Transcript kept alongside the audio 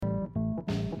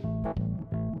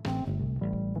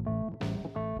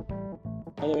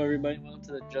Hello, everybody. Welcome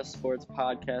to the Just Sports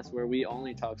podcast, where we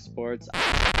only talk sports.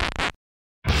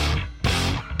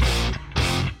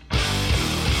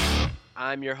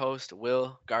 I'm your host,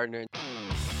 Will Gardner.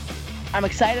 I'm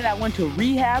excited. I went to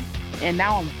rehab, and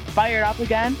now I'm fired up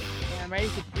again, and I'm ready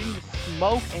to bring the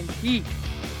smoke and heat.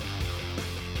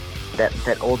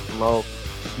 That old bloke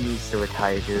needs to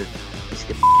retire, dude. Just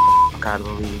get the fuck out of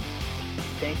the league.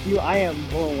 Thank you. I am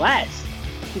blessed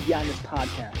to be on this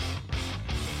podcast.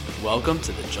 Welcome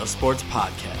to the Just Sports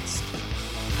podcast.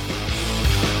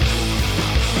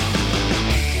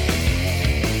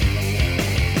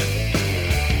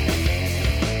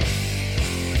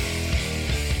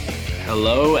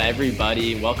 Hello,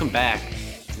 everybody. Welcome back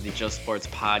to the Just Sports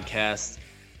podcast.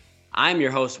 I'm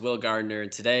your host, Will Gardner,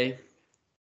 and today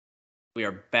we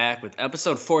are back with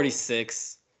episode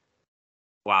 46.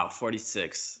 Wow,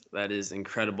 46. That is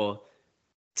incredible.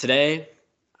 Today,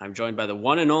 I'm joined by the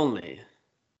one and only,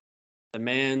 the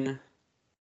man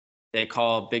they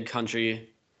call Big Country,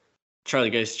 Charlie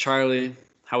Gace. Charlie,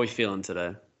 how we feeling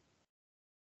today?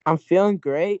 I'm feeling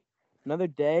great. Another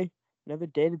day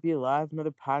to be alive,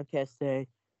 another podcast day.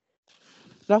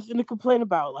 Nothing to complain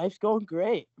about. Life's going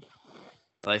great.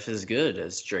 Life is good,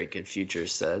 as Drake and Future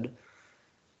said.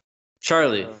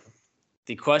 Charlie,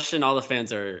 the question all the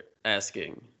fans are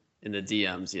asking in the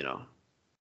DMs,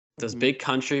 does Big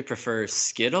Country prefer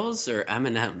Skittles or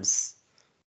M&M's?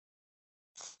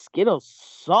 Skittles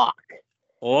suck.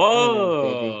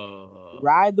 Whoa!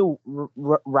 Ride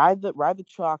the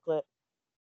chocolate.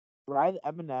 Ride the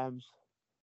M&M's.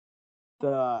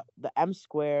 The M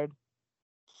squared.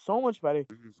 So much better.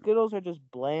 Skittles are just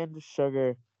bland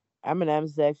sugar.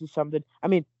 M&M's is actually something. I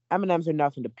mean, M&M's are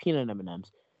nothing to peanut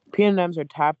M&M's. Peanut M&M's are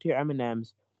top tier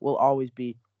M&M's. Will always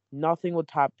be. Nothing will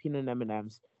top peanut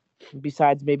M&M's.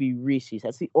 Besides maybe Reese's.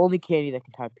 That's the only candy that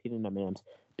can top peanut M&M's.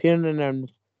 Peanut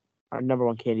M&M's are number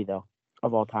one candy though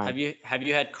of all time. Have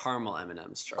you had caramel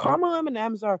M&M's, Charlie? Caramel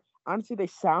M&M's are honestly, they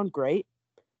sound great.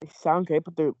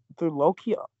 But they're low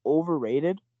key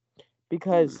overrated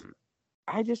because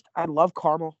I love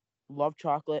caramel, love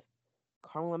chocolate.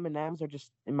 Caramel M&M's are just,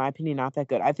 in my opinion, not that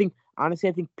good. I think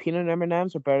peanut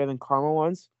M&M's are better than caramel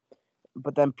ones,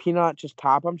 but then peanut just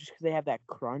top them just because they have that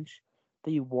crunch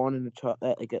that you want in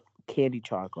like a candy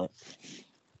chocolate.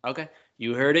 Okay,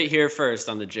 you heard it here first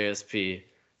on the JSP.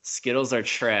 Skittles are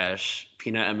trash.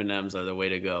 Peanut M&M's are the way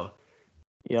to go.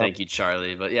 Yep. Thank you,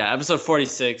 Charlie. But yeah, episode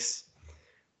 46.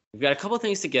 We've got a couple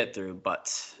things to get through,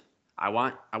 but I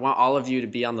want all of you to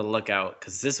be on the lookout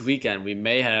because this weekend we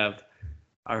may have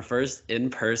our first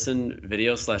in-person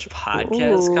video /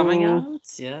 podcast coming out.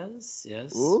 Yes.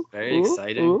 Ooh, very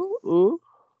exciting. Ooh.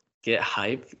 Get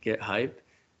hype.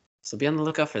 So be on the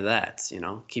lookout for that.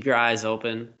 Keep your eyes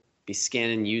open. Be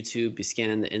scanning YouTube. Be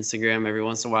scanning the Instagram every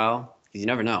once in a while because you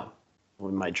never know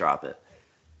when we might drop it.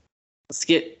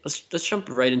 Let's jump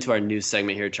right into our news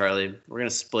segment here, Charlie. We're gonna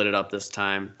split it up this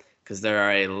time because there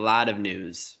are a lot of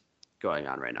news going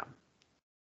on right now.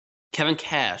 Kevin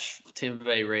Cash, Tampa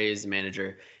Bay Rays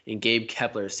manager, and Gabe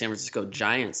Kepler, San Francisco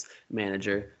Giants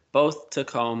manager, both took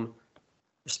home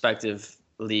respective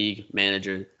league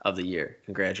manager of the year.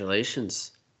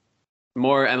 Congratulations.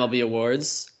 More MLB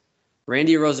awards.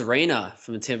 Randy Arozarena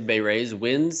from the Tampa Bay Rays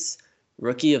wins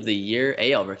Rookie of the Year,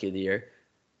 AL Rookie of the Year.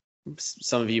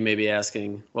 Some of you may be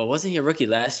asking, well, wasn't he a rookie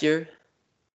last year?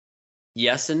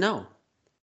 Yes and no.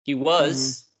 He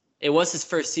was. It was his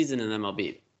first season in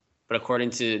MLB. But according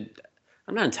to,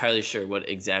 I'm not entirely sure what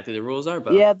exactly the rules are,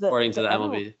 but according to the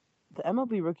MLB. The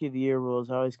MLB Rookie of the Year rules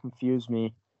always confuse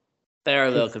me. They are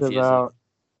a little confusing. About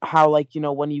how,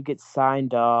 when you get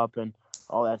signed up and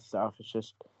all that stuff, it's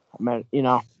just, Right.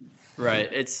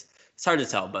 It's hard to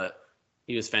tell, but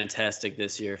he was fantastic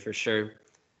this year for sure.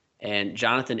 And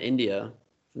Jonathan India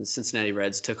from the Cincinnati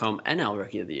Reds took home NL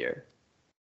Rookie of the Year.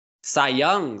 Cy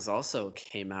Young's also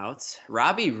came out.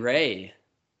 Robbie Ray,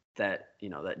 that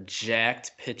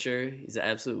jacked pitcher, he's an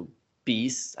absolute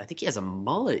beast. I think he has a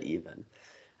mullet even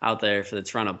out there for the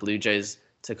Toronto Blue Jays,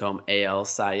 took home AL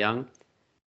Cy Young.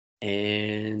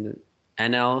 And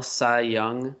NL Cy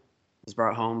Young was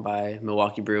brought home by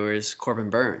Milwaukee Brewers' Corbin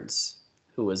Burns,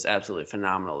 who was absolutely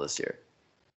phenomenal this year.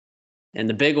 And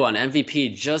the big one,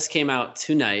 MVP, just came out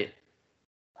tonight.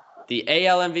 The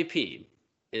AL MVP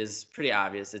is pretty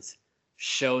obvious. It's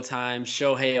Showtime,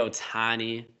 Shohei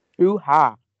Ohtani.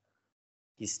 Ooh-ha.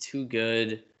 He's too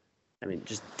good. I mean,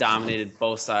 just dominated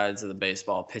both sides of the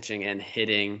baseball, pitching and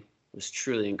hitting. It was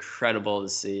truly incredible to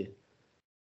see.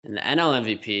 And the NL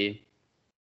MVP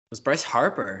was Bryce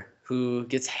Harper, who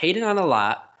gets hated on a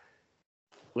lot,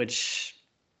 which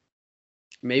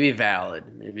may be valid.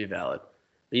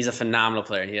 He's a phenomenal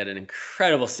player. He had an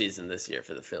incredible season this year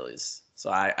for the Phillies. So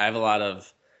I have a lot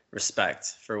of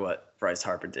respect for what Bryce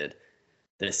Harper did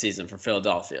this season for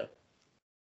Philadelphia.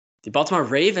 The Baltimore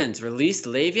Ravens released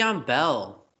Le'Veon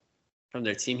Bell from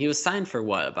their team. He was signed for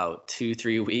about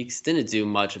 2-3 weeks. Didn't do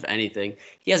much of anything.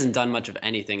 He hasn't done much of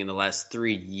anything in the last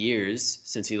 3 years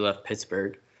since he left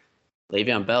Pittsburgh.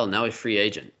 Le'Veon Bell, now a free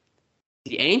agent.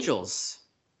 The Angels,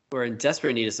 who are in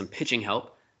desperate need of some pitching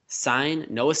help, sign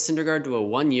Noah Syndergaard to a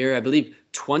 1-year, I believe,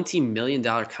 $20 million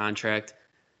contract.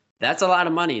 That's a lot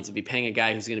of money to be paying a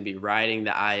guy who's going to be riding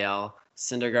the IL.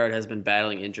 Syndergaard has been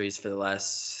battling injuries for the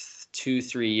last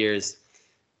 2-3 years.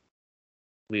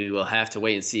 We will have to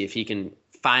wait and see if he can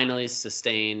finally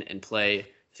sustain and play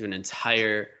through an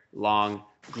entire long,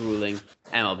 grueling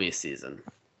MLB season.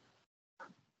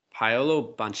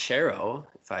 Paolo Banchero,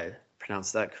 if I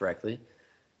pronounced that correctly,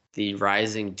 the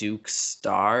rising Duke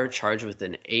star, charged with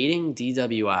an aiding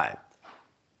DWI.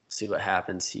 See what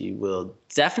happens. He will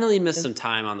definitely miss some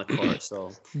time on the court.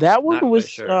 So that one was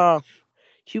sure.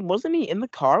 he wasn't he in the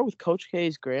car with Coach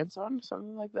K's grandson or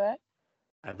something like that?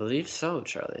 I believe so,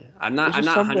 Charlie. I'm not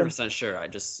 100% sure. I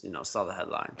just saw the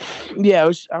headline. Yeah, I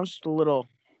was just a little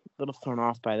thrown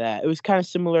off by that. It was kind of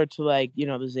similar to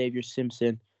the Xavier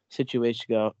Simpson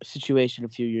situation a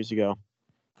few years ago.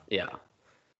 Yeah.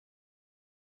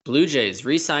 Blue Jays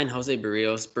re-sign Jose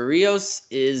Barrios. Barrios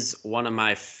is one of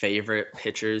my favorite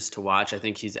pitchers to watch. I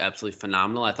think he's absolutely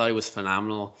phenomenal. I thought he was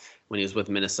phenomenal when he was with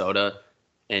Minnesota,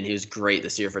 and he was great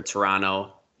this year for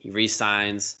Toronto. He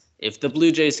re-signs. If the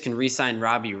Blue Jays can re-sign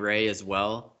Robbie Ray as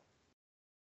well,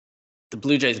 the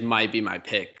Blue Jays might be my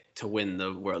pick to win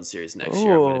the World Series next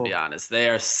year, I'm going to be honest. They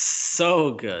are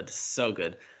so good, so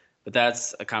good. But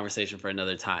that's a conversation for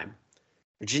another time.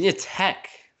 Virginia Tech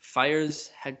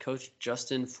fires head coach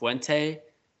Justin Fuente,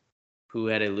 who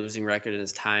had a losing record in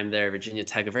his time there. Virginia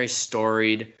Tech, a very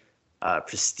storied,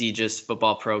 prestigious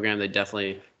football program. They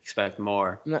definitely expect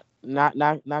more.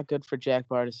 Not good for Jack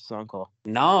Bartis' uncle.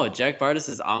 No, Jack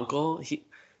Bartis' uncle. He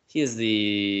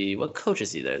is what coach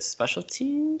is he there? Special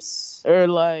teams? Or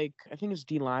I think it's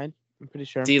D-line. I'm pretty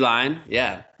sure. D-line,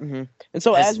 yeah. Mm-hmm. And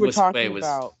so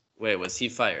was he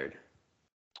fired?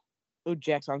 Oh,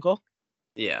 Jack's uncle?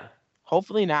 Yeah.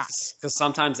 Hopefully not. Because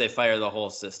sometimes they fire the whole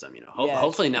system,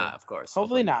 Hopefully not, of course.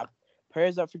 Hopefully not.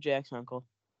 Prayers up for Jack's uncle.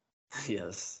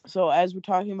 Yes. So as we're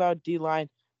talking about D-line,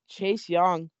 Chase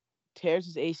Young tears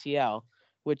his ACL,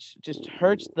 which just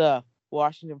hurts the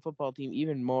Washington football team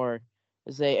even more.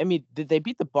 They beat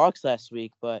the Bucs last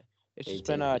week, but it's just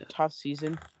been a tough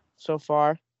season so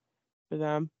far for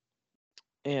them.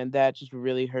 And that just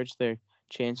really hurts their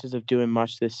chances of doing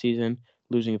much this season,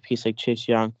 losing a piece like Chase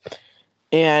Young.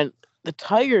 And the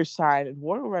Tigers signed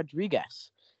Eduardo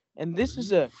Rodriguez. And this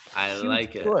is a I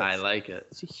like it.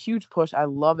 It's a huge push. I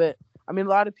love it. I mean, a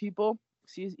lot of people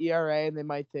see his ERA and they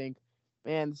might think,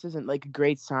 man, this isn't a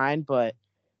great sign, but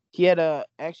he had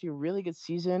actually a really good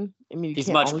season. I mean, he's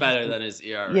much better than his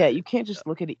ERA. Yeah, you can't just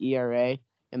look at the ERA,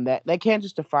 and that can't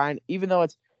just define, even though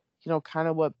it's, kind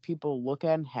of what people look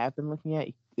at and have been looking at.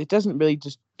 It doesn't really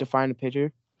just define a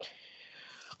pitcher.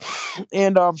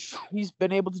 And he's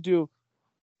been able to do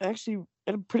actually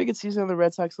a pretty good season on the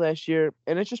Red Sox last year,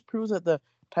 and it just proves that the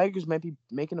Tigers might be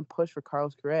making a push for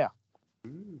Carlos Correa.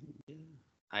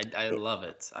 I love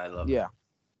it. Yeah.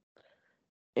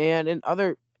 And in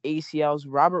other ACLs,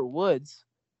 Robert Woods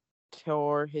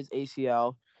tore his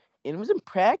ACL, and it was in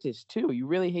practice too. You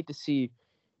really hate to see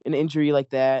an injury like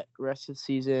that rest of the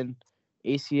season,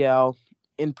 ACL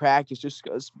in practice, just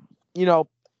because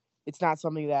it's not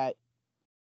something that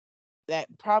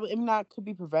probably not could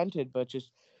be prevented, but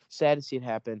just sad to see it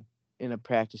happen in a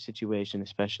practice situation,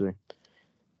 especially.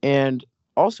 And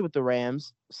also with the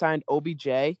Rams, signed OBJ.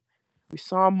 We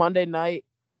saw him Monday night.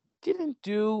 Didn't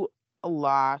do a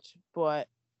lot, but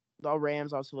the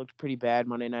Rams also looked pretty bad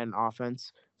Monday night in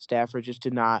offense. Stafford just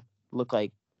did not look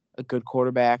like a good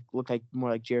quarterback. Looked like more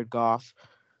like Jared Goff.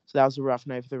 So that was a rough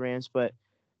night for the Rams, but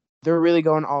they're really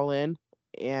going all in.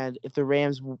 And if the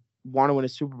Rams want to win a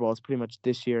Super Bowl, it's pretty much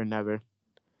this year or never.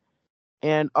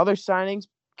 And other signings,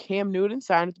 Cam Newton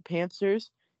signed with the Panthers,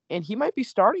 and he might be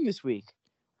starting this week,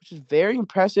 which is very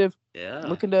impressive. Yeah.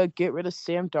 Looking to get rid of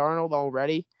Sam Darnold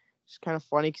already. It's kind of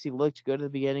funny because he looked good at the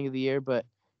beginning of the year, but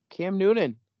Cam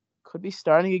Newton could be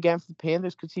starting again for the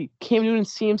Panthers. Could see Cam Newton and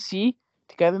CMC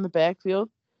together in the backfield.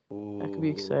 Ooh. That could be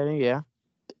exciting, yeah.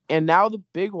 And now the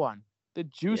big one, the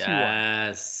juicy one.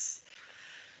 Yes.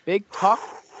 Big Tuck.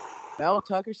 Mel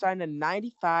Tucker signed a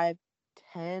 95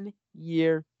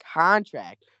 10-year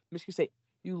contract. Michigan State,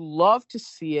 you love to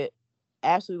see it.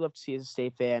 absolutely love to see as a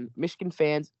State fan. Michigan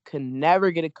fans can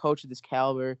never get a coach of this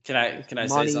caliber. Can I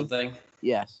say something?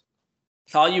 Yes.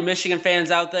 To all you Michigan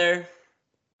fans out there,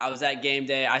 I was at game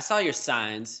day. I saw your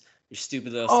signs, your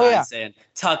stupid little signs saying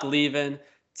Tuck leaving,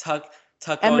 Tuck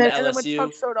going to LSU. And then when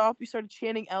Tuck showed up, we started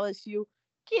chanting LSU.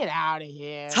 Get out of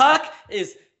here. Tuck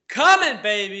is coming,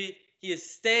 baby. He is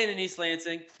staying in East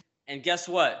Lansing. And guess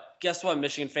what? Guess what,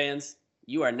 Michigan fans?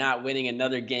 You are not winning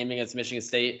another game against Michigan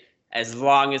State as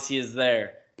long as he is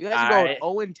there. You guys are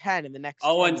going 0-10 in the next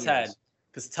 0-10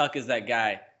 because Tuck is that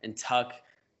guy. And Tuck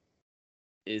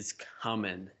is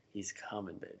coming. He's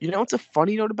coming, baby. You know what's a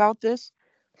funny note about this?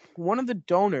 One of the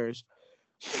donors,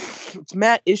 it's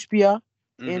Matt Ishbia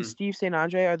and Steve St.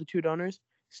 Andre are the two donors.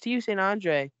 Steve St.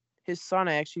 Andre, his son,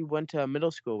 I actually went to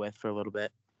middle school with for a little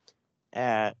bit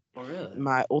at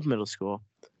my old middle school.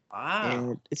 Wow.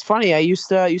 And it's funny. I used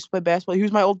to play basketball. He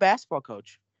was my old basketball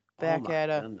coach back at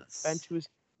been to his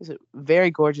a very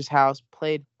gorgeous house.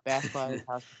 Played basketball at his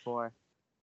house before.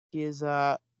 He is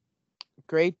a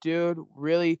great dude.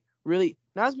 Really, really.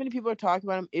 Not as many people are talking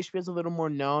about him. Ishbia's a little more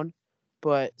known,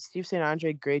 but Steve St.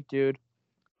 Andre, great dude.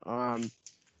 And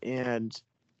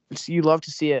you love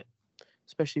to see it,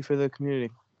 especially for the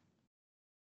community.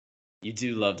 You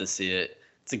do love to see it.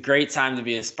 It's a great time to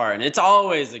be a Spartan. It's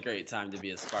always a great time to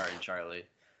be a Spartan, Charlie.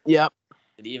 Yep.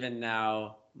 And even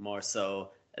now, more so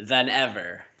than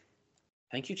ever.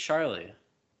 Thank you, Charlie.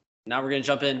 Now we're going to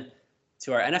jump in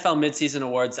to our NFL Midseason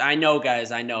Awards. I know,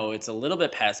 guys, it's a little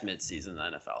bit past midseason in the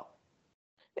NFL.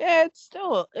 Yeah, it's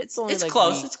still it's only it's like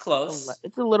close. It's close.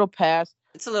 It's a little past.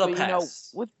 It's a little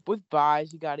past. You know, with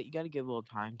buys, you got to give a little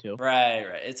time too. Right.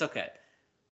 It's okay.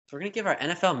 So we're gonna give our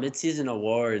NFL midseason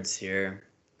awards here.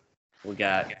 We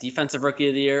got Defensive Rookie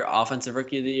of the Year, Offensive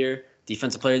Rookie of the Year,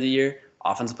 Defensive Player of the Year,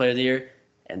 Offensive Player of the Year,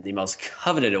 and the most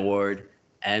coveted award,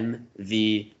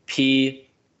 MVP.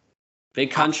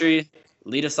 Big Country,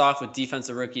 lead us off with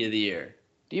Defensive Rookie of the Year.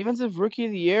 Defensive Rookie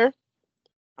of the Year,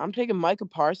 I'm taking Micah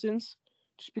Parsons.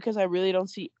 Just because I really don't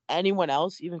see anyone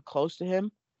else even close to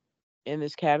him in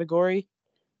this category.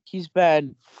 He's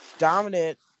been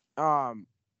dominant,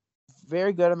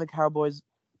 very good on the Cowboys,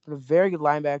 a very good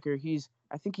linebacker.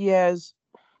 I think he has,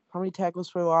 how many tackles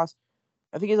for loss?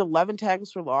 I think he has 11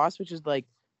 tackles for loss, which is like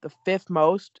the fifth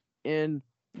most in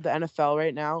the NFL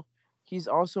right now. He's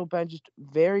also been just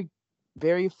very,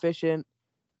 very efficient,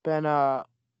 been,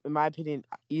 in my opinion,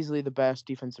 easily the best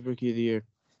Defensive Rookie of the Year.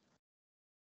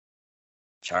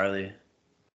 Charlie,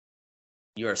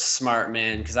 you're a smart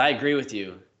man because I agree with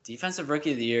you. Defensive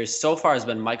Rookie of the Year so far has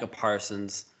been Micah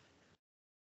Parsons.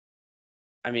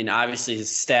 I mean, obviously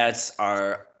his stats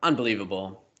are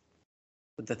unbelievable.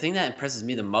 But the thing that impresses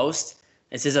me the most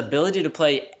is his ability to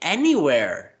play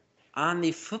anywhere on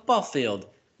the football field.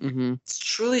 Mm-hmm. It's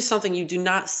truly something you do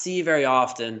not see very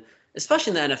often,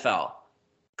 especially in the NFL,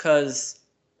 because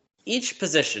each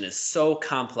position is so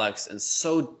complex and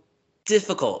so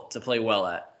difficult to play well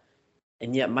at.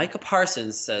 And yet Micah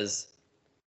Parsons says,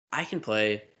 I can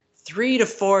play 3 to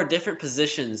 4 different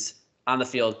positions on the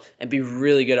field and be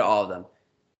really good at all of them.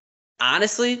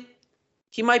 Honestly,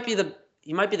 he might be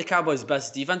the Cowboys'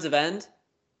 best defensive end,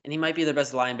 and he might be their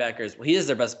best linebackers. Well, he is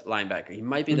their best linebacker. He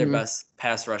might be their best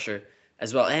pass rusher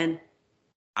as well. And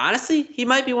honestly, he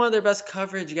might be one of their best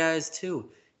coverage guys too.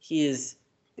 He's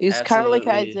kind of like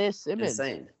Isaiah Simmons.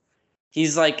 Insane.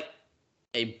 He's like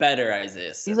a better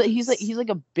Isaiah Simmons. He's like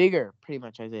a bigger, pretty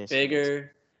much Isaiah Simmons.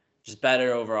 Bigger, just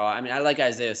better overall. I mean, I like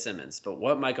Isaiah Simmons, but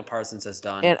what Micah Parsons has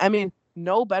done. And I mean,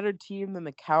 no better team than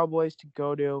the Cowboys to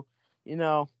go to. You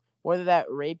know, whether that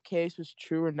rape case was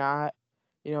true or not,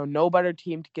 you know, no better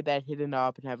team to get that hidden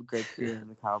up and have a great career than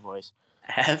the Cowboys.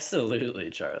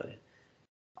 Absolutely, Charlie.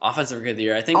 Offensive Rookie of the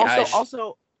Year. I think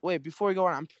also, wait, before we go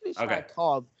on, I'm pretty sure I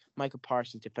called Micah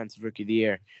Parsons Defensive Rookie of the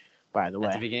Year, by the way.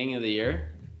 At the beginning of the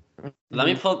year? Let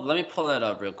me pull that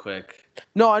up real quick.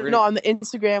 No, on the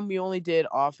Instagram we only did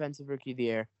Offensive Rookie of the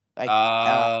Year.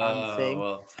 On the thing.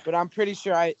 Well, but I'm pretty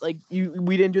sure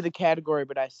we didn't do the category,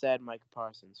 but I said Micah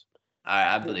Parsons.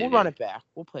 I believe we'll run it back.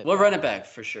 We'll run it back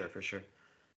for sure.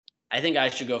 I think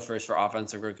I should go first for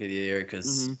Offensive Rookie of the Year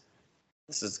because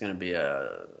this is going to be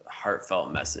a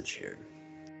heartfelt message here.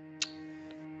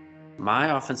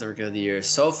 My Offensive Rookie of the Year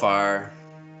so far,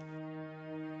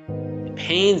 it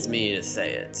pains me to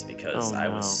say it because I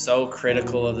was so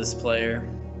critical of this player.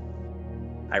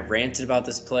 I ranted about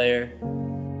this player.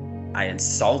 I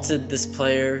insulted this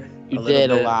player. You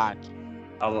did a lot.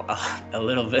 A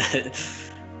little bit.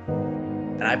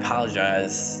 And I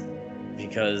apologize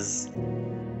because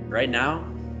right now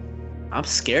I'm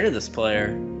scared of this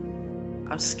player.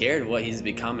 I'm scared of what he's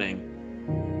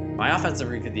becoming. My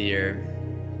Offensive Rookie of the Year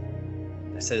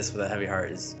say this with a heavy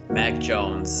heart, is Mac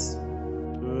Jones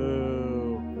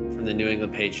from the New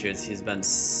England Patriots. He's been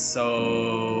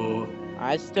so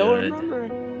I still good. remember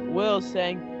Will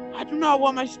saying, I do not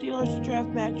want my Steelers to draft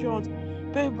Mac Jones.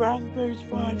 Ben Roethlisberger's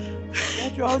fine.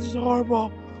 Mac Jones is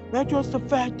horrible. Mac Jones is the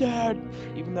fat dad.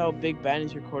 Even though Big Ben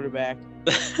is your quarterback,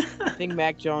 I think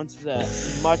Mac Jones is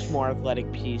a much more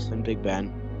athletic piece than Big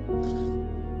Ben.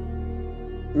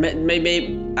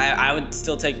 Maybe I would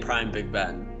still take prime Big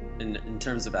Ben in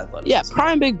terms of athleticism. Yeah,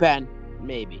 prime Big Ben,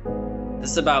 maybe.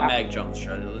 This is about Mac Jones,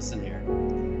 Charlie. Listen here.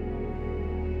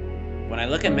 When I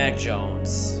look at Mac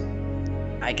Jones,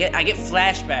 I get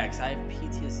flashbacks. I have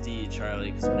PTSD,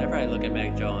 Charlie, because whenever I look at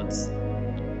Mac Jones,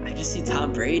 I just see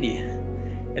Tom Brady.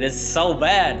 And it's so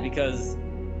bad because,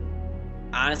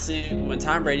 honestly, when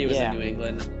Tom Brady was in New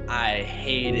England, I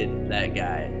hated that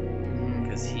guy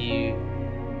because he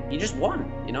just won,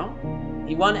 you know?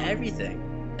 He won everything.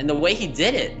 And the way he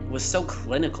did it was so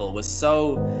clinical,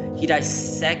 he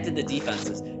dissected the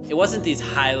defenses. It wasn't these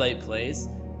highlight plays.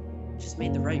 He just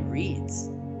made the right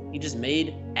reads. He just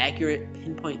made accurate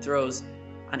pinpoint throws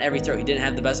on every throw. He didn't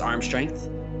have the best arm strength,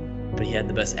 but he had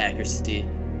the best accuracy.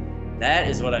 That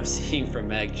is what I'm seeing from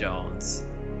Mac Jones.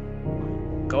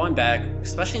 Going back,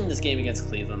 especially in this game against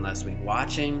Cleveland last week,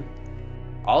 watching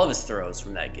all of his throws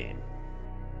from that game,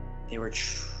 they were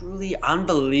truly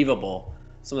unbelievable.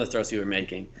 Some of the throws he were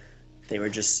making, they were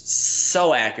just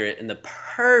so accurate in the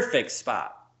perfect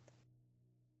spot.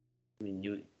 I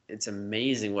mean, it's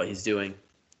amazing what he's doing.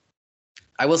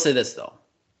 I will say this, though.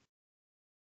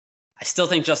 I still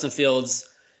think Justin Fields,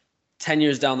 10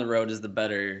 years down the road, is the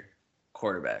better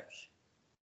quarterback.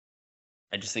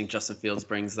 I just think Justin Fields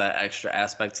brings that extra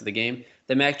aspect to the game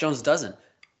that Mac Jones doesn't.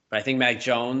 But I think Mac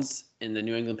Jones and the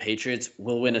New England Patriots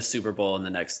will win a Super Bowl in the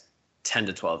next 10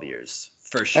 to 12 years.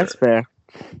 For sure. That's fair.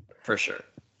 For sure.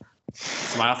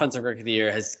 So my offensive rookie of the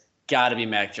year has got to be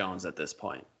Mac Jones at this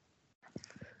point.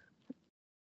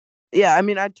 Yeah, I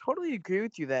mean, I totally agree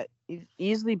with you that he's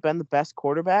easily been the best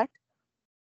quarterback,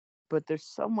 but there's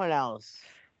someone else.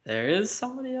 There is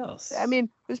somebody else. I mean,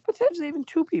 there's potentially even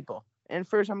two people. And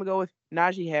first, I'm going to go with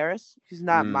Najee Harris. He's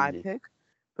not my pick,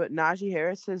 but Najee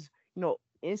Harris has,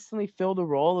 instantly filled a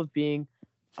role of being,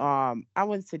 I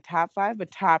wouldn't say top 5,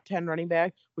 but top 10 running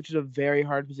back, which is a very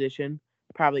hard position.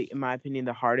 Probably, in my opinion,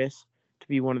 the hardest to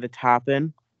be one of the top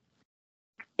in.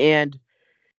 And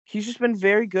he's just been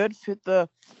very good, fit the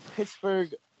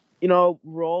Pittsburgh,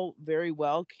 role very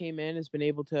well, came in, has been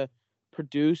able to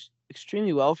produce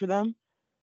extremely well for them.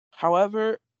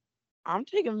 However, I'm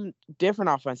taking a different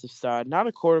offensive side, not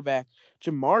a quarterback,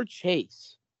 Jamar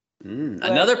Chase.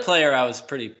 Another player I was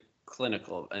pretty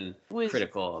clinical and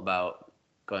critical about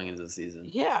going into the season.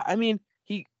 Yeah, I mean,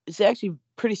 he is actually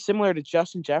pretty similar to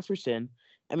Justin Jefferson.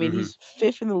 I mean, he's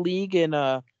 5th in the league in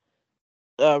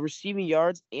receiving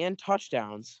yards and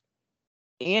touchdowns.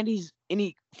 And he's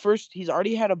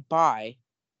already had a bye,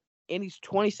 and he's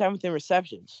 27th in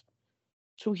receptions.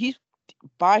 So he's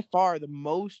by far the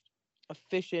most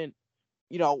efficient,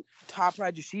 top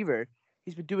wide receiver.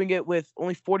 He's been doing it with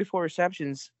only 44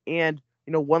 receptions and,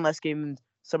 one less game than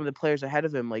some of the players ahead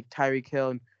of him, like Tyreek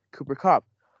Hill and Cooper Kupp.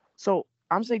 So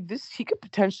I'm saying he could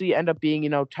potentially end up being,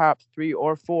 top 3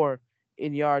 or 4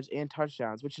 in yards and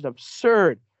touchdowns, which is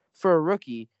absurd for a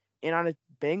rookie. And on a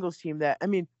Bengals team that,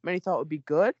 many thought would be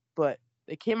good, but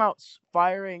they came out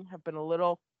firing, have been a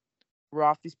little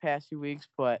rough these past few weeks,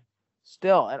 but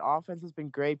still, that offense has been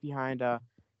great behind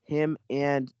him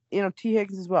and, T.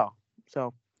 Higgins as well.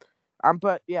 So,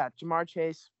 but yeah, Jamar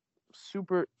Chase,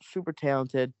 super, super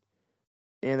talented.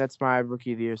 And that's my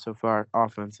rookie of the year so far,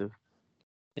 offensive.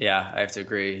 Yeah, I have to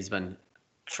agree. He's been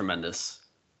tremendous.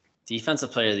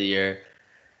 Defensive player of the year.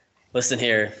 Listen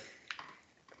here.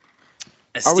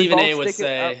 As Stephen A would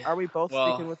say. Are we both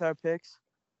sticking with our picks?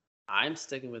 I'm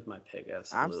sticking with my pick,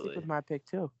 absolutely. I'm sticking with my pick,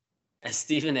 too. As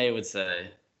Stephen A would say,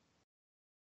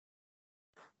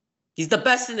 he's the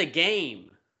best in the game.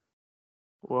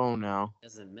 Whoa, no. He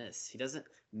doesn't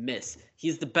miss.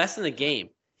 He's the best in the game.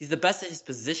 He's the best at his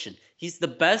position. He's the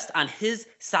best on his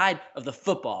side of the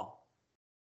football.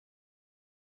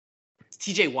 It's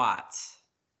TJ Watt.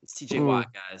 It's TJ Watt,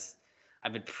 guys.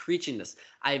 I've been preaching this.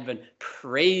 I've been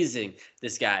praising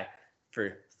this guy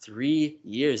for 3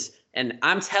 years. And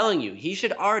I'm telling you, he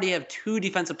should already have 2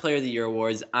 Defensive Player of the Year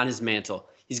awards on his mantle.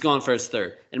 He's going for his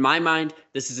 3rd. In my mind,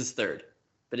 this is his 3rd.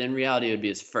 But in reality, it would be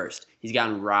his 1st. He's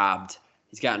gotten robbed.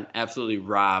 He's gotten absolutely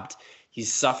robbed.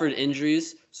 He's suffered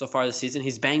injuries so far this season.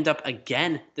 He's banged up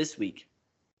again this week.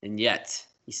 And yet,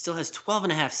 he still has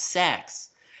 12.5 sacks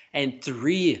and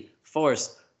 3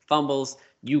 forced fumbles.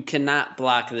 You cannot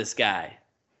block this guy.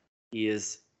 He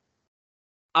is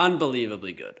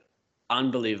unbelievably good.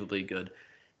 Unbelievably good.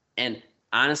 And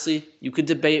honestly, you could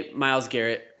debate Myles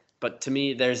Garrett, but to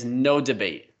me, there's no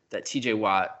debate that TJ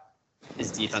Watt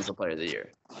is Defensive Player of the Year.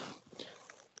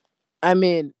 I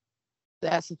mean,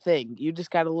 that's the thing. You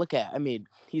just got to look at. I mean,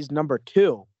 he's number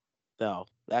 2, though.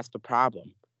 That's the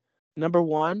problem. Number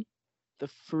 1, the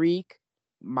freak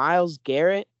Myles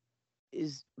Garrett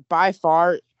is by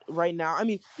far right now. I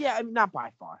mean, not by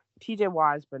far. TJ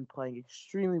Watt has been playing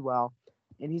extremely well,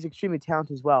 and he's extremely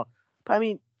talented as well. But I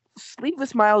mean,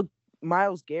 sleeveless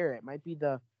Myles Garrett might be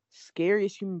the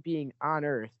scariest human being on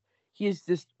earth. He is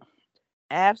this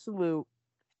absolute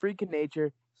freak of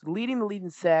nature. He's leading the lead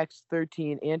in sacks,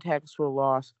 13, and tackles for a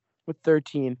loss with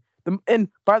 13. And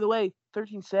by the way,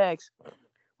 13 sacks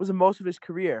was the most of his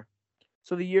career.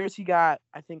 So the years he got,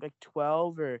 I think, like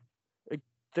 12 or like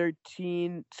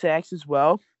 13 sacks as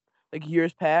well, like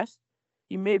years past,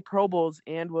 he made Pro Bowls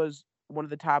and was one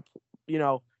of the top,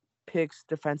 picks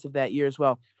defensive that year as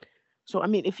well. So, I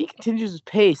mean, if he continues his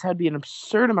pace, that'd be an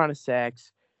absurd amount of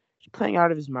sacks. He's playing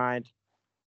out of his mind.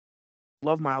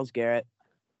 Love Myles Garrett.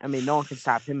 I mean, no one can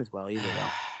stop him as well either,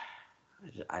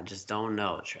 though. I just don't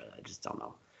know, Charlie. I just don't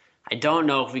know. I don't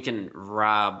know if we can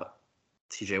rob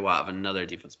TJ Watt of another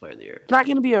Defensive Player of the Year. It's not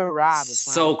going to be a rob. It's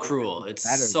so cruel. It's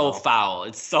better, so foul.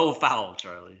 It's so foul,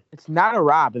 Charlie. It's not a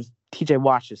rob if TJ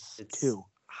Watt is 2.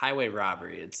 Highway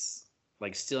robbery. It's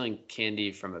like stealing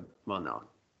candy from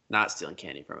not stealing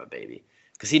candy from a baby,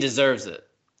 because he deserves it.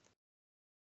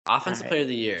 Offensive Player of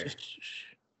the Year.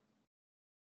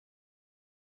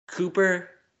 Cooper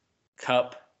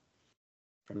Kupp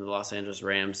from the Los Angeles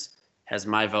Rams has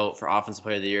my vote for Offensive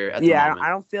Player of the Year at the moment. I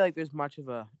don't feel like there's much of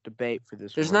a debate for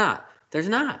this. There's not.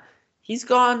 He's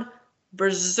gone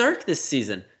berserk this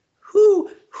season. Who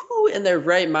in their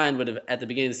right mind would have, at the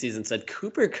beginning of the season, said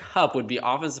Cooper Kupp would be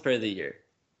Offensive Player of the Year?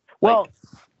 Well,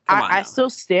 I still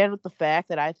stand with the fact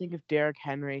that I think if Derrick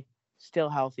Henry still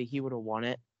healthy, he would have won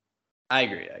it. I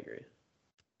agree.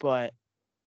 But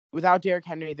without Derrick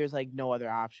Henry, there's like no other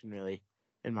option really,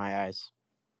 in my eyes.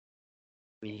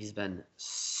 I mean, he's been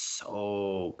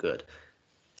so good.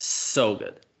 So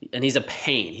good. And he's a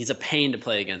pain. He's a pain to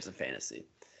play against in fantasy.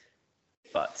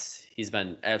 But he's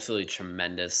been absolutely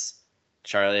tremendous.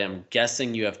 Charlie, I'm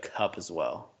guessing you have Kupp as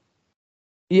well.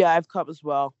 Yeah, I have Kupp as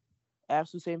well.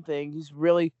 Absolute same thing. He's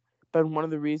really been one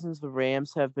of the reasons the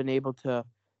Rams have been able to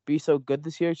be so good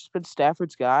this year. It's just been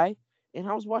Stafford's guy. And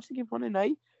I was watching him Monday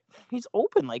night. He's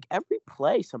open like every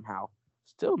play somehow.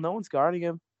 Still, no one's guarding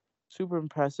him. Super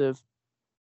impressive.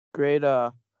 Great.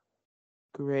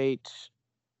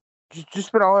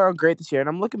 Just been all around great this year. And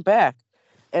I'm looking back,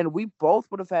 and we both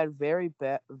would have had very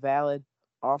valid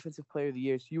Offensive Player of the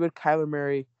Year. So you had Kyler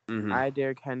Murray. Mm-hmm. I had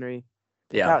Derrick Henry.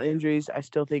 Yeah. Without injuries, I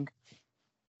still think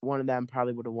one of them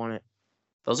probably would have won it.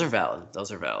 Those are valid.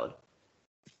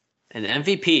 And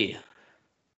MVP,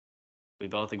 we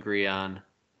both agree on.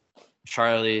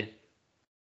 Charlie,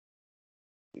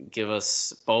 give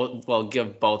both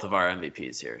of our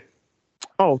MVPs here.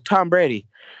 Oh, Tom Brady.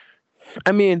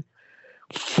 I mean,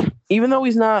 even though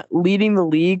he's not leading the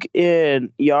league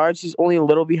in yards, he's only a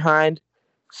little behind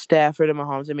Stafford and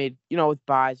Mahomes. I mean, with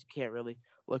buys, you can't really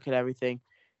look at everything.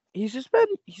 He's just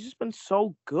been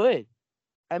so good.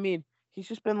 I mean, he's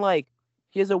just been like,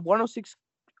 he has a 106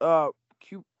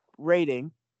 Q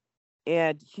rating,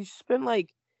 and he's just been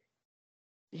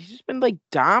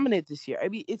dominant this year. I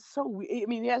mean, it's so weird. I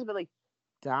mean, he hasn't been like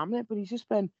dominant, but he's just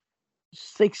been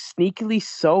like sneakily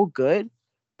so good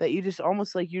that you just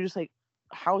almost like,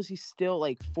 how is he still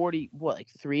like 3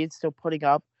 and still putting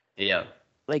up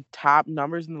like top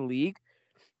numbers in the league?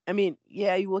 I mean,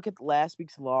 yeah, you look at last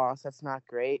week's loss, that's not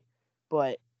great,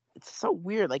 but it's so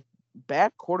weird. Like,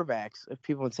 bad quarterbacks, if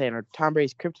people would say, are Tom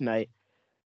Brady's kryptonite.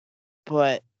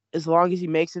 But as long as he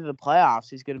makes it to the playoffs,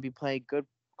 he's going to be playing good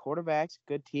quarterbacks,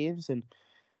 good teams, and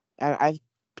I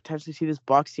potentially see this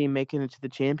Bucs team making it to the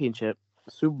championship,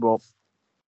 Super Bowl.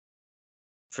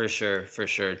 For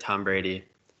sure. Tom Brady,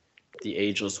 the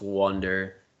ageless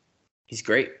wonder. He's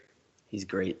great.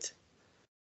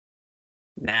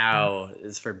 Now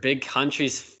is for Big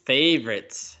Country's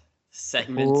favorite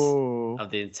segment of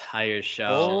the entire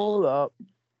show. Hold up.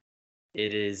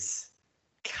 It is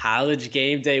College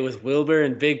Game Day with Wilbur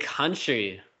and Big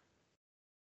Country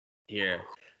here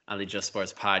on the Just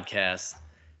Sports Podcast.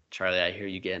 Charlie, I hear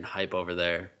you getting hype over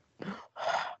there.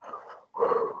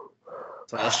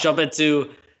 So let's jump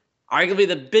into arguably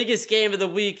the biggest game of the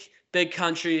week, Big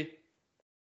Country,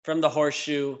 from the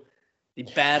Horseshoe, the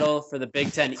battle for the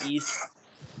Big Ten East.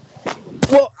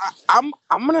 Well, I'm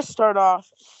gonna start off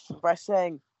by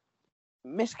saying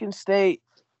Michigan State.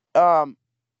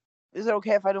 Is it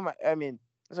okay if I do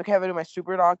Is it okay if I do my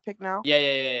super dog pick now?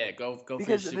 Yeah. Go for your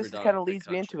Because super this dog kind of pick leads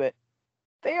me into country. it.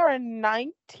 They are a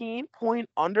 19-point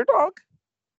underdog.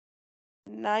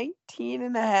 19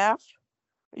 and a half.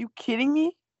 Are you kidding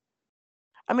me?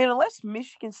 I mean, unless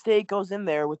Michigan State goes in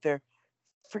there with their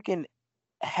freaking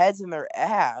heads in their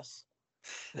ass,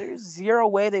 there's zero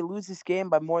way they lose this game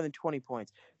by more than 20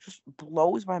 points. Just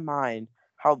blows my mind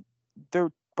how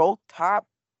they're both top.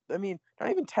 I mean, not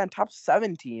even 10, top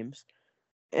 7 teams.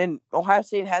 And Ohio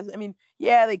State has, I mean,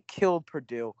 yeah, they killed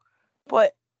Purdue,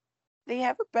 but they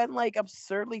haven't been like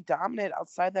absurdly dominant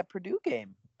outside that Purdue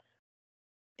game.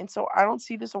 And so I don't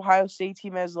see this Ohio State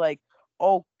team as like,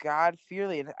 oh God,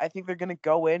 fearly. And I think they're gonna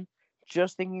go in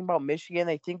just thinking about Michigan.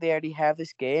 They think they already have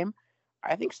this game.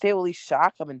 I think State will at least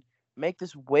shock them and make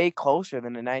this way closer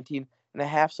than a 19 and a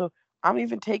half. So I'm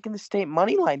even taking the State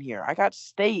money line here. I got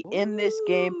State in this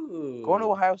game. Going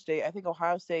to Ohio State. I think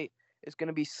Ohio State is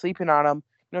gonna be sleeping on them.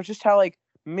 You know, just how like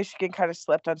Michigan kind of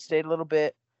slept on State a little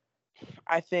bit.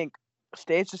 I think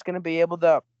State's just gonna be able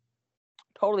to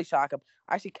totally shock him.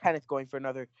 I see Kenneth going for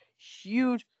another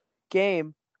huge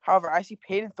game. However, I see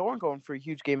Peyton Thorne going for a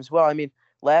huge game as well. I mean,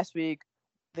 last week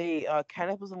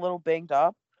Kenneth was a little banged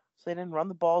up, so they didn't run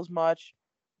the ball as much,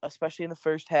 especially in the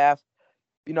first half.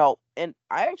 You know, and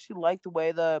I actually like the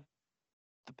way the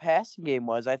passing game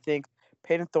was. I think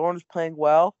Peyton Thorne was playing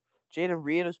well. Jaden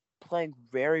Reed was playing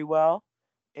very well,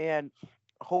 and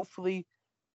hopefully,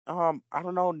 I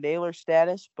don't know Naylor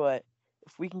status, but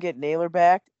if we can get Naylor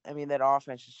back, I mean, that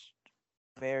offense is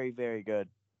very, very good.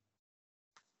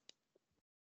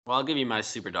 Well, I'll give you my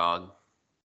super dog.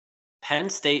 Penn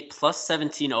State plus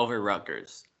 17 over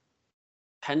Rutgers.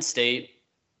 Penn State,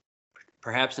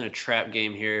 perhaps in a trap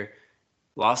game here,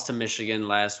 lost to Michigan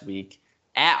last week.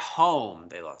 At home,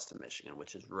 they lost to Michigan,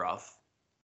 which is rough.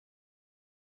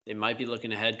 They might be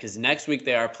looking ahead because next week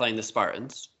they are playing the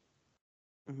Spartans.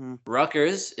 Mm-hmm.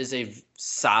 Rutgers is a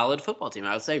solid football team.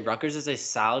 I would say Rutgers is a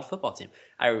solid football team.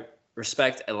 I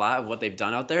respect a lot of what they've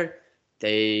done out there.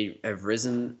 They have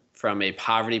risen from a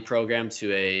poverty program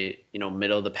to a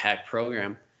middle of the pack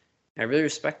program. I really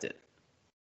respect it.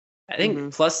 I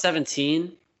think plus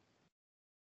 17,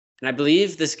 and I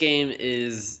believe this game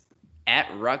is at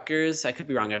Rutgers. I could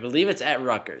be wrong. I believe it's at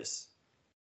Rutgers.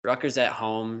 Rutgers at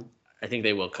home. I think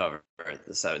they will cover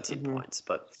the 17 points.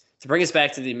 But to bring us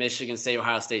back to the Michigan State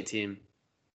Ohio State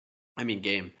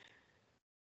game.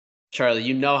 Charlie,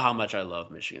 you know how much I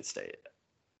love Michigan State.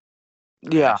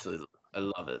 Yeah. I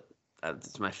love it.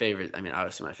 It's my favorite. I mean,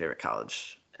 obviously my favorite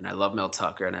college. And I love Mel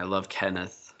Tucker and I love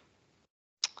Kenneth.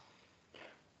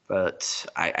 But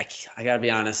I got to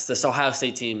be honest, this Ohio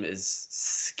State team is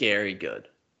scary good.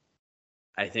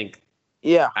 I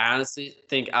honestly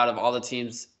think out of all the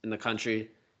teams in the country,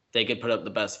 they could put up the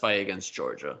best fight against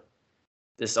Georgia.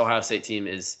 This Ohio State team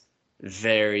is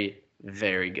very,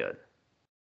 very good.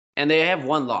 And they have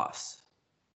one loss.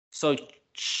 So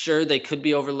sure, they could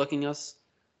be overlooking us,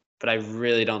 but I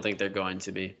really don't think they're going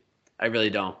to be. I really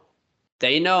don't.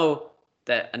 They know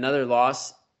that another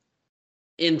loss,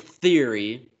 in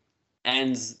theory,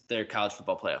 ends their college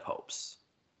football playoff hopes.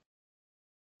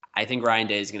 I think Ryan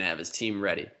Day is going to have his team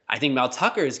ready. I think Mel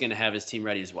Tucker is going to have his team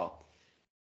ready as well.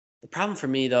 The problem for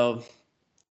me, though,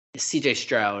 is C.J.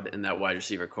 Stroud in that wide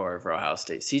receiver core for Ohio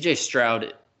State. C.J.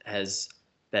 Stroud has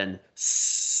been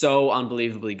so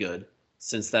unbelievably good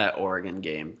since that Oregon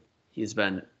game. He's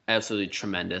been absolutely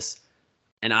tremendous.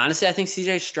 And honestly, I think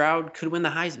C.J. Stroud could win the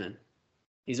Heisman.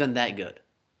 He's been that good.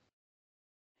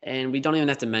 And we don't even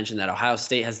have to mention that Ohio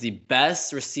State has the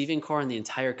best receiving core in the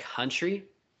entire country.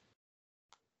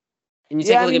 And you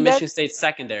take a look at Michigan State's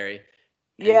secondary.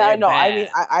 Yeah, I know. Bad. I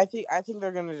mean, I think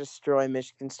they're going to destroy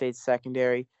Michigan State's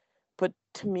secondary. But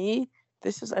to me,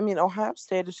 Ohio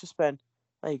State has just been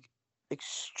like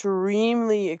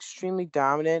extremely, extremely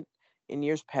dominant in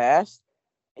years past.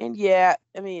 And yeah,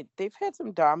 I mean, they've had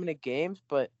some dominant games,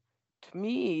 but to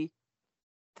me,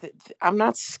 I'm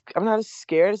not as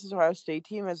scared as this Ohio State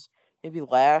team as maybe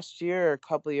last year or a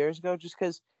couple of years ago, just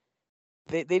because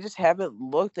they just haven't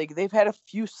looked like they've had a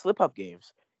few slip-up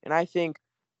games. And I think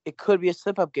it could be a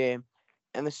slip-up game,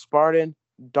 and the Spartan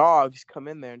dogs come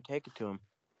in there and take it to them.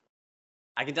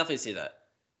 I can definitely see that.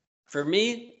 For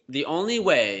me, the only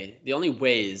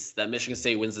ways that Michigan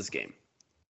State wins this game,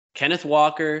 Kenneth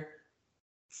Walker,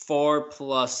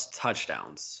 4+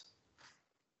 touchdowns.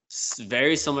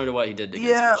 Very similar to what he did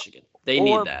against Michigan. They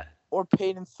need that. Or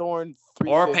Peyton Thorne, 350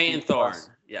 Or Peyton Thorne,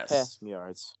 yes. Passing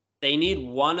yards. They need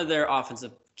one of their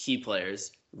offensive key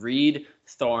players, Reed,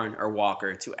 Thorne, or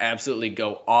Walker, to absolutely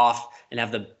go off and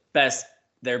have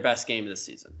their best game of the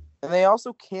season. And they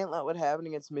also can't let what happened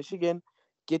against Michigan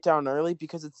get down early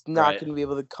because it's not going to be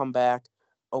able to come back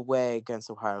away against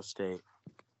Ohio State.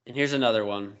 And here's another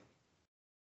one.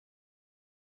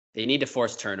 They need to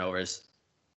force turnovers.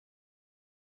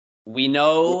 We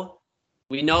know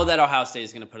that Ohio State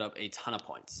is going to put up a ton of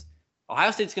points.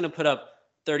 Ohio State's going to put up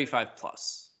 35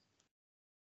 plus.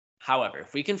 However,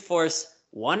 if we can force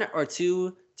 1 or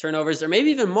 2 turnovers, or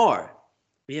maybe even more,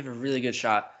 we have a really good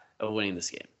shot of winning this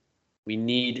game. We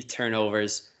need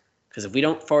turnovers, because if we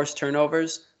don't force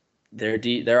turnovers,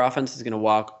 their offense is going to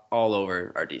walk all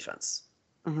over our defense.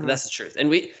 Mm-hmm. That's the truth.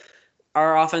 And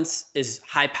our offense is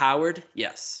high-powered,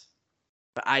 yes.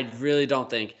 But I really don't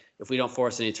think if we don't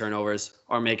force any turnovers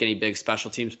or make any big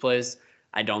special teams plays,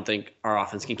 I don't think our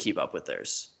offense can keep up with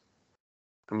theirs.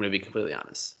 I'm going to be completely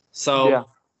honest. So Yeah.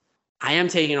 I am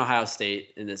taking Ohio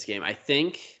State in this game. I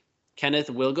think Kenneth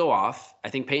will go off. I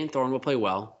think Peyton Thorne will play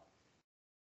well.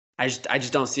 I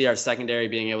just don't see our secondary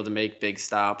being able to make big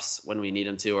stops when we need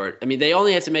them to. They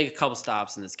only have to make a couple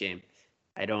stops in this game.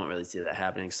 I don't really see that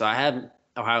happening. So I have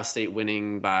Ohio State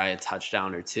winning by a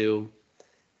touchdown or 2.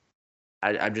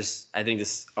 I think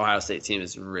this Ohio State team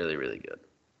is really, really good.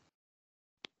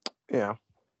 Yeah.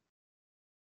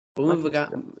 We'll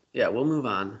move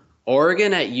on.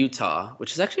 Oregon at Utah,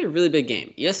 which is actually a really big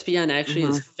game. ESPN actually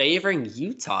is favoring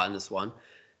Utah in this one.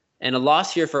 And a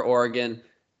loss here for Oregon,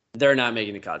 they're not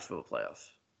making the college football playoff.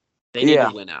 They need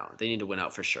to win out. They need to win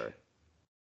out for sure.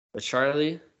 But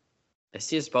Charlie, I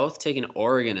see us both taking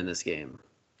Oregon in this game.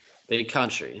 Big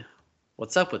country.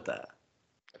 What's up with that?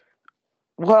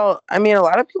 Well, a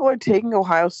lot of people are taking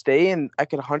Ohio State, and I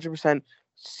can 100%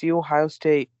 see Ohio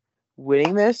State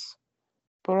winning this.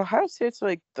 But Ohio State's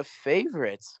like the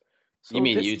favorites. So you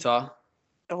mean Utah?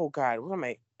 Oh, God. What am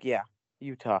I? Yeah,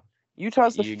 Utah.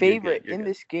 Utah's the favorite in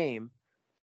this game.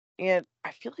 And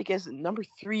I feel like as number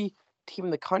 3 team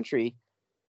in the country,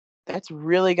 that's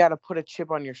really got to put a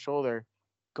chip on your shoulder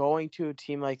going to a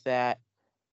team like that.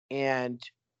 And,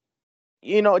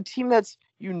 a team that's,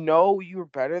 you're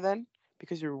better than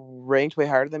because you're ranked way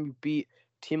higher than you beat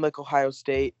a team like Ohio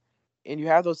State. And you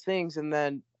have those things. And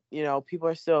then, people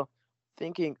are still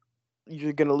thinking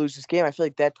you're going to lose this game. I feel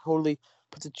like that totally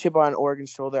puts a chip on Oregon's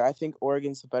shoulder. I think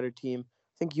Oregon's the better team.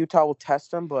 I think Utah will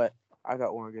test them, but I got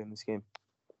Oregon in this game.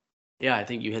 Yeah, I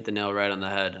think you hit the nail right on the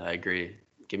head. I agree.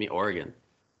 Give me Oregon.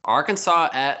 Arkansas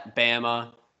at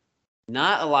Bama.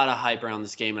 Not a lot of hype around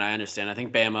this game, and I understand. I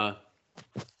think Bama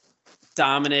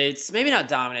dominates. Maybe not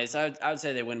dominates. I would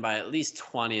say they win by at least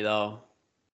 20, though.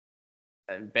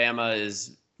 And Bama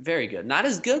is very good. Not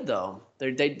as good, though.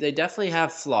 They definitely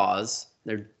have flaws.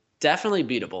 They're definitely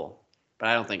beatable. But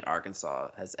I don't think Arkansas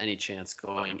has any chance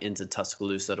going into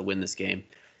Tuscaloosa to win this game.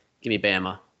 Give me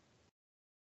Bama.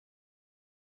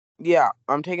 Yeah,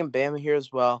 I'm taking Bama here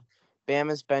as well.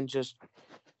 Bama's been just,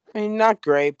 not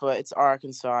great, but it's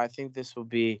Arkansas. I think this will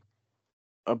be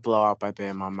a blowout by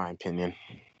Bama, in my opinion.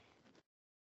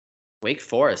 Wake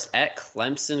Forest at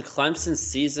Clemson. Clemson's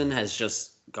season has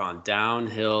just gone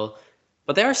downhill,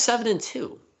 but they are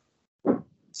 7-2,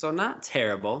 so not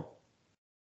terrible.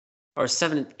 Or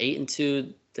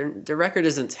 8-2. Their record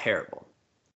isn't terrible.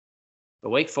 But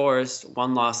Wake Forest,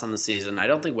 1 loss on the season. I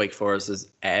don't think Wake Forest is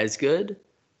as good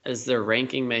as their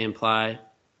ranking may imply.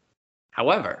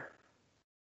 However,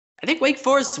 I think Wake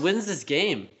Forest wins this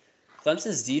game.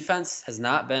 Clemson's defense has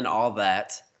not been all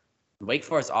that. Wake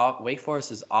Forest's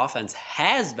offense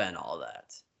has been all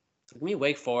that. So give me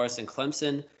Wake Forest and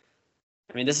Clemson.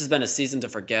 This has been a season to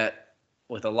forget.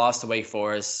 With a loss to Wake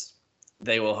Forest,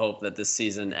 they will hope that this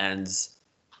season ends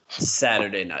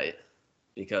Saturday night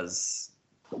because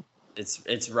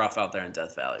it's rough out there in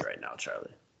Death Valley right now, Charlie.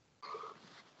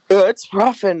 It's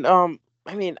rough, and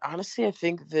honestly, I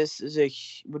think this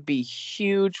would be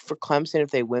huge for Clemson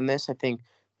if they win this. I think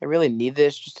they really need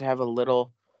this just to have a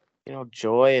little,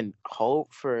 joy and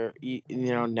hope for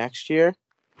next year.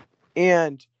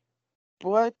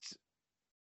 But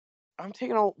I'm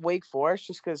taking a Wake Forest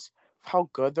just because how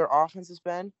good their offense has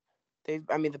been.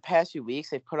 The past few weeks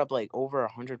they've put up like over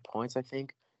 100 points, I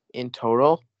think, in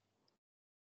total.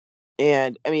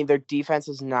 And their defense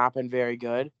has not been very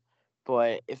good.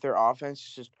 But if their offense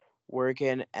is just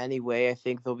working anyway, I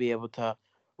think they'll be able to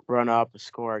run up a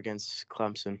score against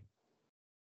Clemson.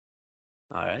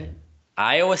 All right.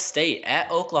 Iowa State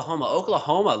at Oklahoma.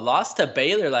 Oklahoma lost to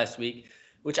Baylor last week,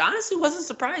 which honestly wasn't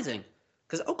surprising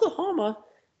because Oklahoma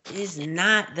is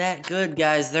not that good,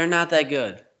 guys. They're not that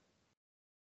good.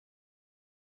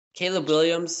 Caleb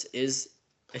Williams is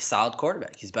a solid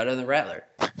quarterback. He's better than Rattler.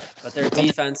 But their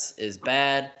defense is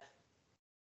bad.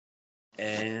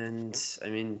 And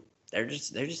they're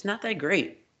just not that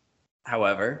great.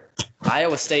 However,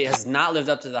 Iowa State has not lived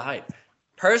up to the hype.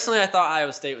 Personally, I thought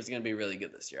Iowa State was going to be really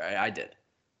good this year. I did.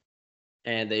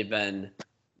 and they've been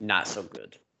not so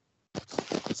good.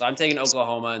 So I'm taking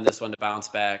Oklahoma in this one to bounce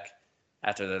back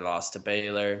after their loss to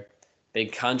Baylor.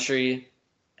 Big country.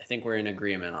 I think we're in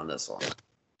agreement on this one.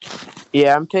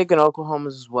 Yeah, I'm taking Oklahoma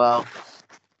as well.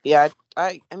 Yeah,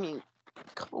 I mean,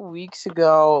 a couple weeks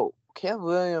ago, Caleb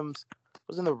Williams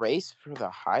was in the race for the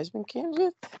Heisman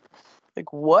candidate.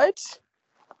 Like, what?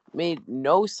 Made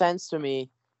no sense to me.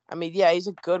 I mean, yeah, he's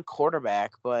a good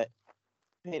quarterback, but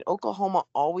I mean, Oklahoma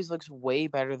always looks way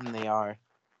better than they are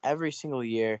every single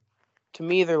year. To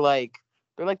me, they're like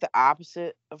the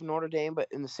opposite of Notre Dame, but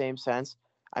in the same sense.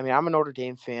 I mean, I'm a Notre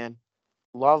Dame fan.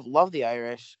 Love the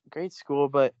Irish. Great school,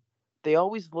 but they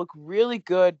always look really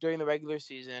good during the regular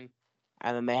season,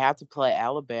 and then they have to play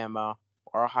Alabama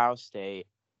or Ohio State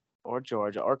or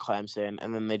Georgia or Clemson,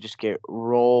 and then they just get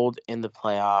rolled in the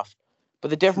playoff. But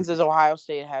the difference is Ohio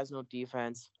State has no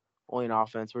defense, only an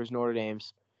offense, whereas Notre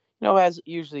Dame's, has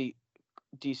usually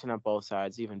decent on both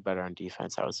sides, even better on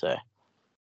defense, I would say.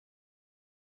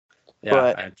 Yeah,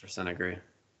 But, I 100% agree.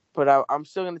 But I'm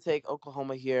still going to take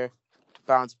Oklahoma here to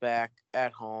bounce back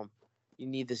at home. You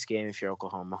need this game if you're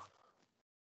Oklahoma.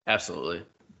 Absolutely.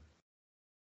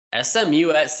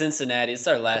 SMU at Cincinnati. It's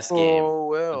our last game. Oh,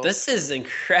 well. But this is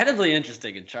incredibly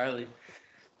interesting. And Charlie,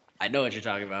 I know what you're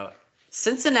talking about.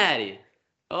 Cincinnati.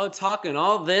 Oh, talking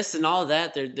all this and all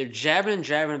that. They're jabbing and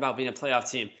jabbing about being a playoff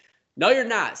team. No, you're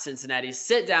not, Cincinnati.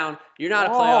 Sit down. You're not a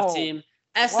playoff team.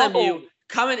 SMU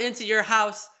coming into your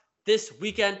house this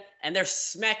weekend, and they're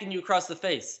smacking you across the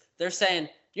face. They're saying,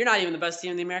 you're not even the best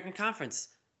team in the American Conference.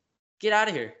 Get out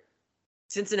of here.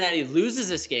 Cincinnati loses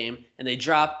this game, and they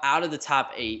drop out of the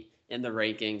top 8 in the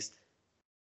rankings.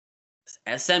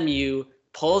 SMU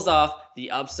pulls off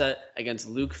the upset against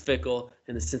Luke Fickell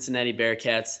and the Cincinnati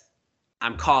Bearcats.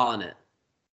 I'm calling it.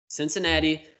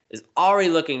 Cincinnati is already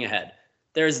looking ahead.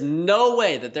 There's no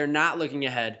way that they're not looking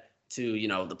ahead to,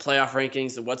 the playoff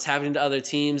rankings and what's happening to other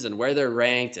teams and where they're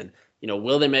ranked and,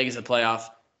 will they make it to the playoff?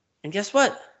 And guess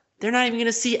what? They're not even going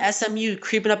to see SMU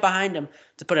creeping up behind them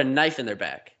to put a knife in their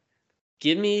back.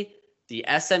 Give me the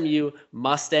SMU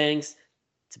Mustangs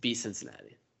to beat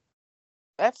Cincinnati.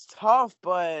 That's tough,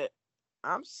 but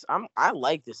I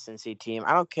like this Cincy team.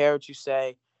 I don't care what you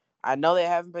say. I know they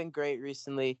haven't been great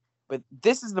recently, but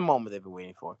this is the moment they've been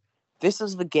waiting for. This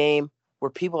is the game where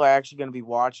people are actually going to be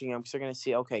watching them because they're going to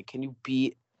see, okay, can you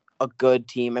beat a good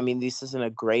team? I mean, this isn't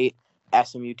a great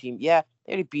SMU team. Yeah,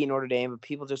 they already beat Notre Dame, but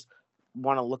people just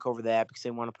want to look over that because they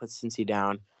want to put Cincy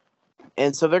down.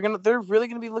 And so they're really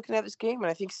gonna be looking at this game, and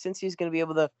I think Cincy is gonna be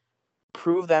able to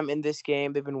prove them in this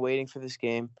game. They've been waiting for this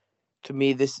game. To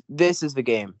me, this is the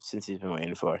game Cincy's been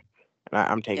waiting for, and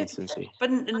I'm taking Cincy. But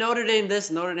Notre Dame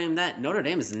this, Notre Dame that. Notre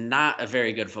Dame is not a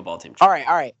very good football team. All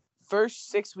right. First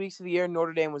 6 weeks of the year,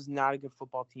 Notre Dame was not a good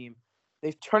football team.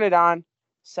 They've turned it on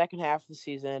second half of the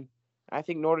season. I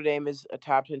think Notre Dame is a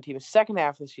top 10 team. Second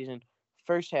half of the season,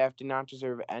 first half did not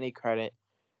deserve any credit.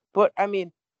 But I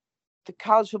mean, the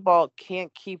college football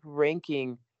can't keep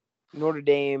ranking Notre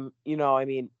Dame,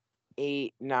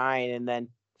 8, 9, and then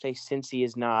say Cincy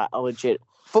is not a legit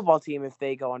football team if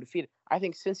they go undefeated. I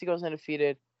think Cincy goes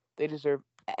undefeated. They deserve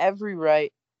every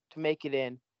right to make it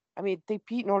in. I mean,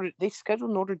 they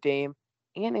scheduled Notre Dame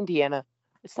and Indiana.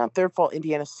 It's not their fault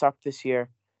Indiana sucked this year.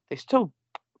 They still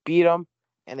beat them,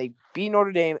 and they beat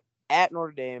Notre Dame at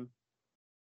Notre Dame.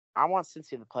 I want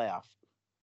Cincy in the playoff.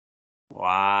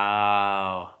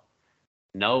 Wow.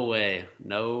 No way.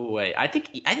 I think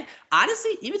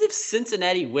honestly, even if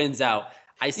Cincinnati wins out,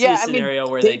 I see a scenario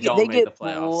where they don't make the playoffs.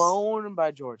 They get blown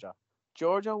by Georgia.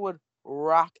 Georgia would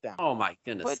rock them. Oh my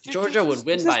goodness. Georgia would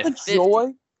win by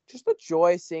 50. Just the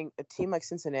joy seeing a team like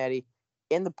Cincinnati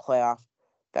in the playoff.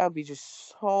 That would be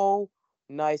just so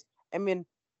nice. I mean,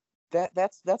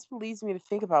 that's what leads me to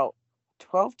think about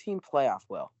 12-team playoff,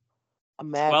 Will.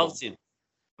 Imagine 12 team.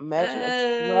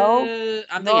 Imagine 12.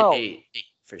 I'm thinking 8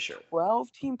 for sure.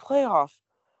 12-team playoff.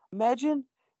 Imagine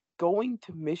going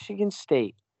to Michigan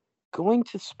State, going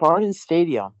to Spartan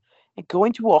Stadium, and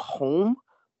going to a home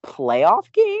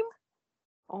playoff game.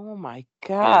 Oh my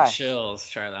gosh! Getting chills,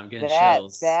 Charlie. I'm getting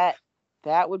chills.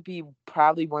 That would be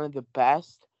probably one of the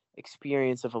best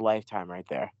experience of a lifetime, right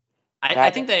there. I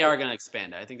think they are going to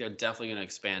expand it. I think they're definitely going to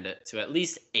expand it to at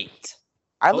least 8.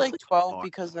 I like 12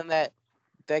 because then that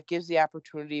gives the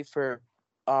opportunity for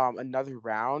another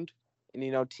round,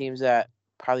 and teams that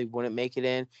probably wouldn't make it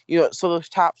in. So those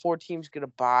top 4 teams get a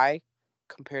bye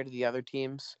compared to the other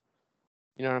teams.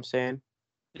 You know what I'm saying?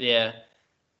 Yeah.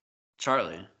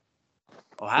 Charlie,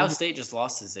 Ohio State just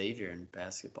lost to Xavier in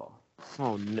basketball.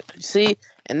 Oh, no. See?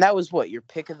 And that was what? Your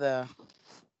pick of the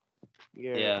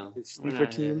sleeper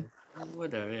team?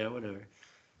 Whatever.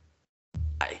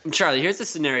 Charlie, here's the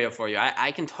scenario for you.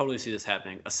 I can totally see this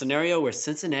happening. A scenario where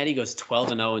Cincinnati goes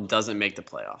 12-0 and doesn't make the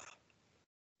playoff.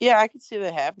 Yeah, I could see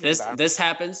that happening. This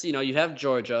happens. You have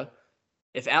Georgia.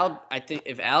 If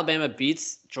Alabama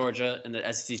beats Georgia in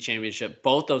the SEC championship,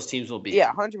 both those teams will be.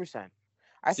 Yeah, 100%.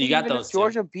 I think you got even those if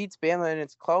Georgia beats Bama and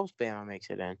it's close, Bama makes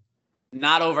it in.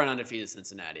 Not over an undefeated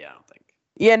Cincinnati, I don't think.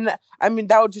 Yeah, I mean,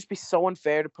 that would just be so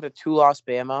unfair to put a 2-loss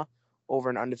Bama over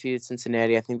an undefeated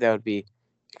Cincinnati. I think that would be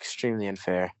extremely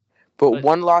unfair. But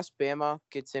 1-loss Bama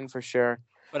gets in for sure.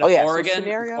 But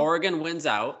if Oregon wins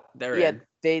out, they're in.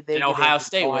 They and Ohio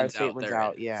State wins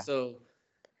out. Yeah. So,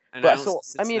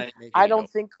 I don't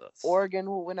think Oregon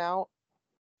will win out,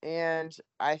 and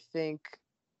I think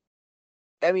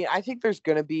there's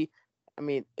gonna be.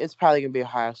 It's probably gonna be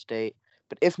Ohio State.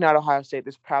 But if not Ohio State,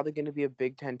 there's probably going to be a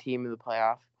Big Ten team in the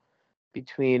playoff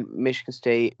between Michigan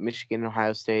State, Michigan, and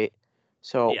Ohio State.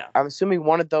 So I'm assuming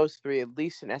one of those three, at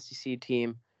least an SEC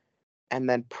team, and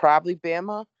then probably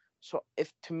Bama. So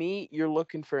to me, you're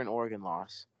looking for an Oregon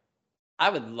loss. I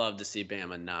would love to see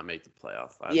Bama not make the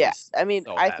playoff.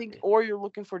 I think, or you're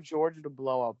looking for Georgia to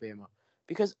blow out Bama.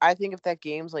 Because I think if that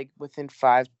game's like within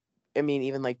 5,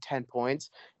 even like 10 points,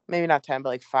 maybe not 10, but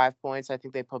like 5 points, I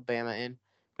think they put Bama in.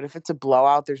 But if it's a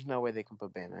blowout, there's no way they can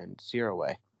put Bama in. 0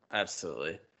 way.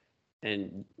 Absolutely.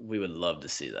 And we would love to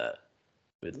see that.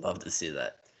 We'd love to see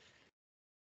that.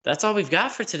 That's all we've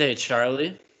got for today,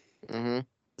 Charlie. Mm-hmm.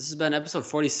 This has been episode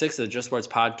 46 of the Just Sports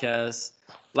Podcast.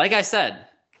 Like I said,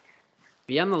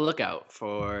 be on the lookout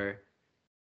for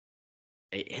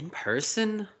a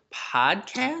in-person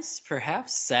podcast,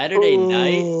 perhaps Saturday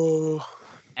night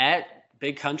at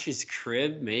Big Country's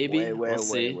crib, maybe. We'll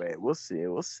see. We'll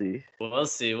see.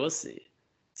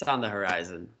 It's on the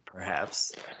horizon,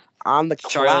 perhaps. On the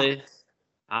Charlie, clock.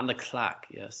 On the clock,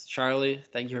 yes. Charlie,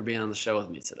 thank you for being on the show with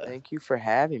me today. Thank you for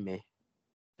having me.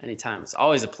 Anytime. It's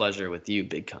always a pleasure with you,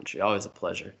 Big Country. Always a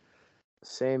pleasure.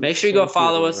 Make sure you go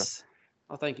follow us.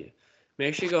 Oh, thank you.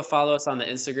 Make sure you go follow us on the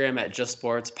Instagram at Just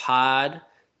Sports Pod.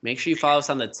 Make sure you follow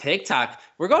us on the TikTok.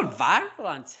 We're going viral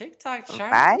on TikTok,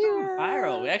 Charlie.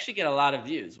 Viral. We actually get a lot of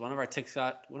views. One of our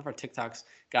TikToks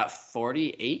got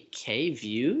 48K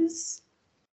views.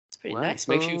 It's pretty nice.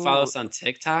 Make sure you follow us on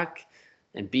TikTok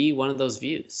and be one of those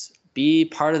views. Be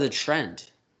part of the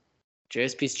trend.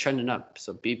 JSP's trending up,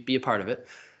 so be a part of it.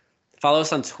 Follow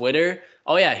us on Twitter.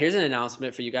 Oh yeah, here's an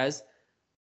announcement for you guys.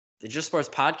 The Just Sports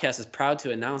Podcast is proud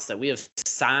to announce that we have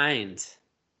signed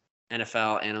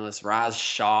NFL analyst Raj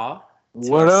Shah.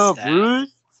 What up,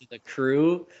 Bruce? To the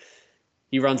crew.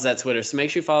 He runs that Twitter. So make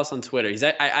sure you follow us on Twitter.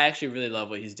 I actually really love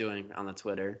what he's doing on the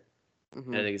Twitter.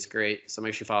 Mm-hmm. I think it's great. So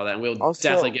make sure you follow that. And we'll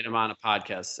definitely get him on a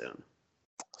podcast soon.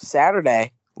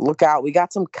 Saturday. Look out. We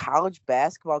got some college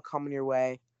basketball coming your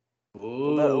way.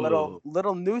 Ooh.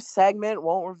 Little new segment.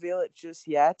 Won't reveal it just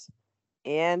yet.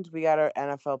 And we got our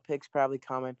NFL picks probably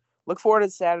coming. Look forward to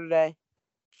Saturday.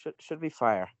 Should be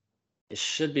fire. It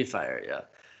should be fire, yeah.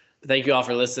 Thank you all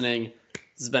for listening.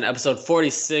 This has been episode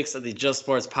 46 of the Just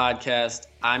Sports Podcast.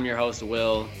 I'm your host,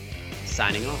 Will,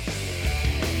 signing off.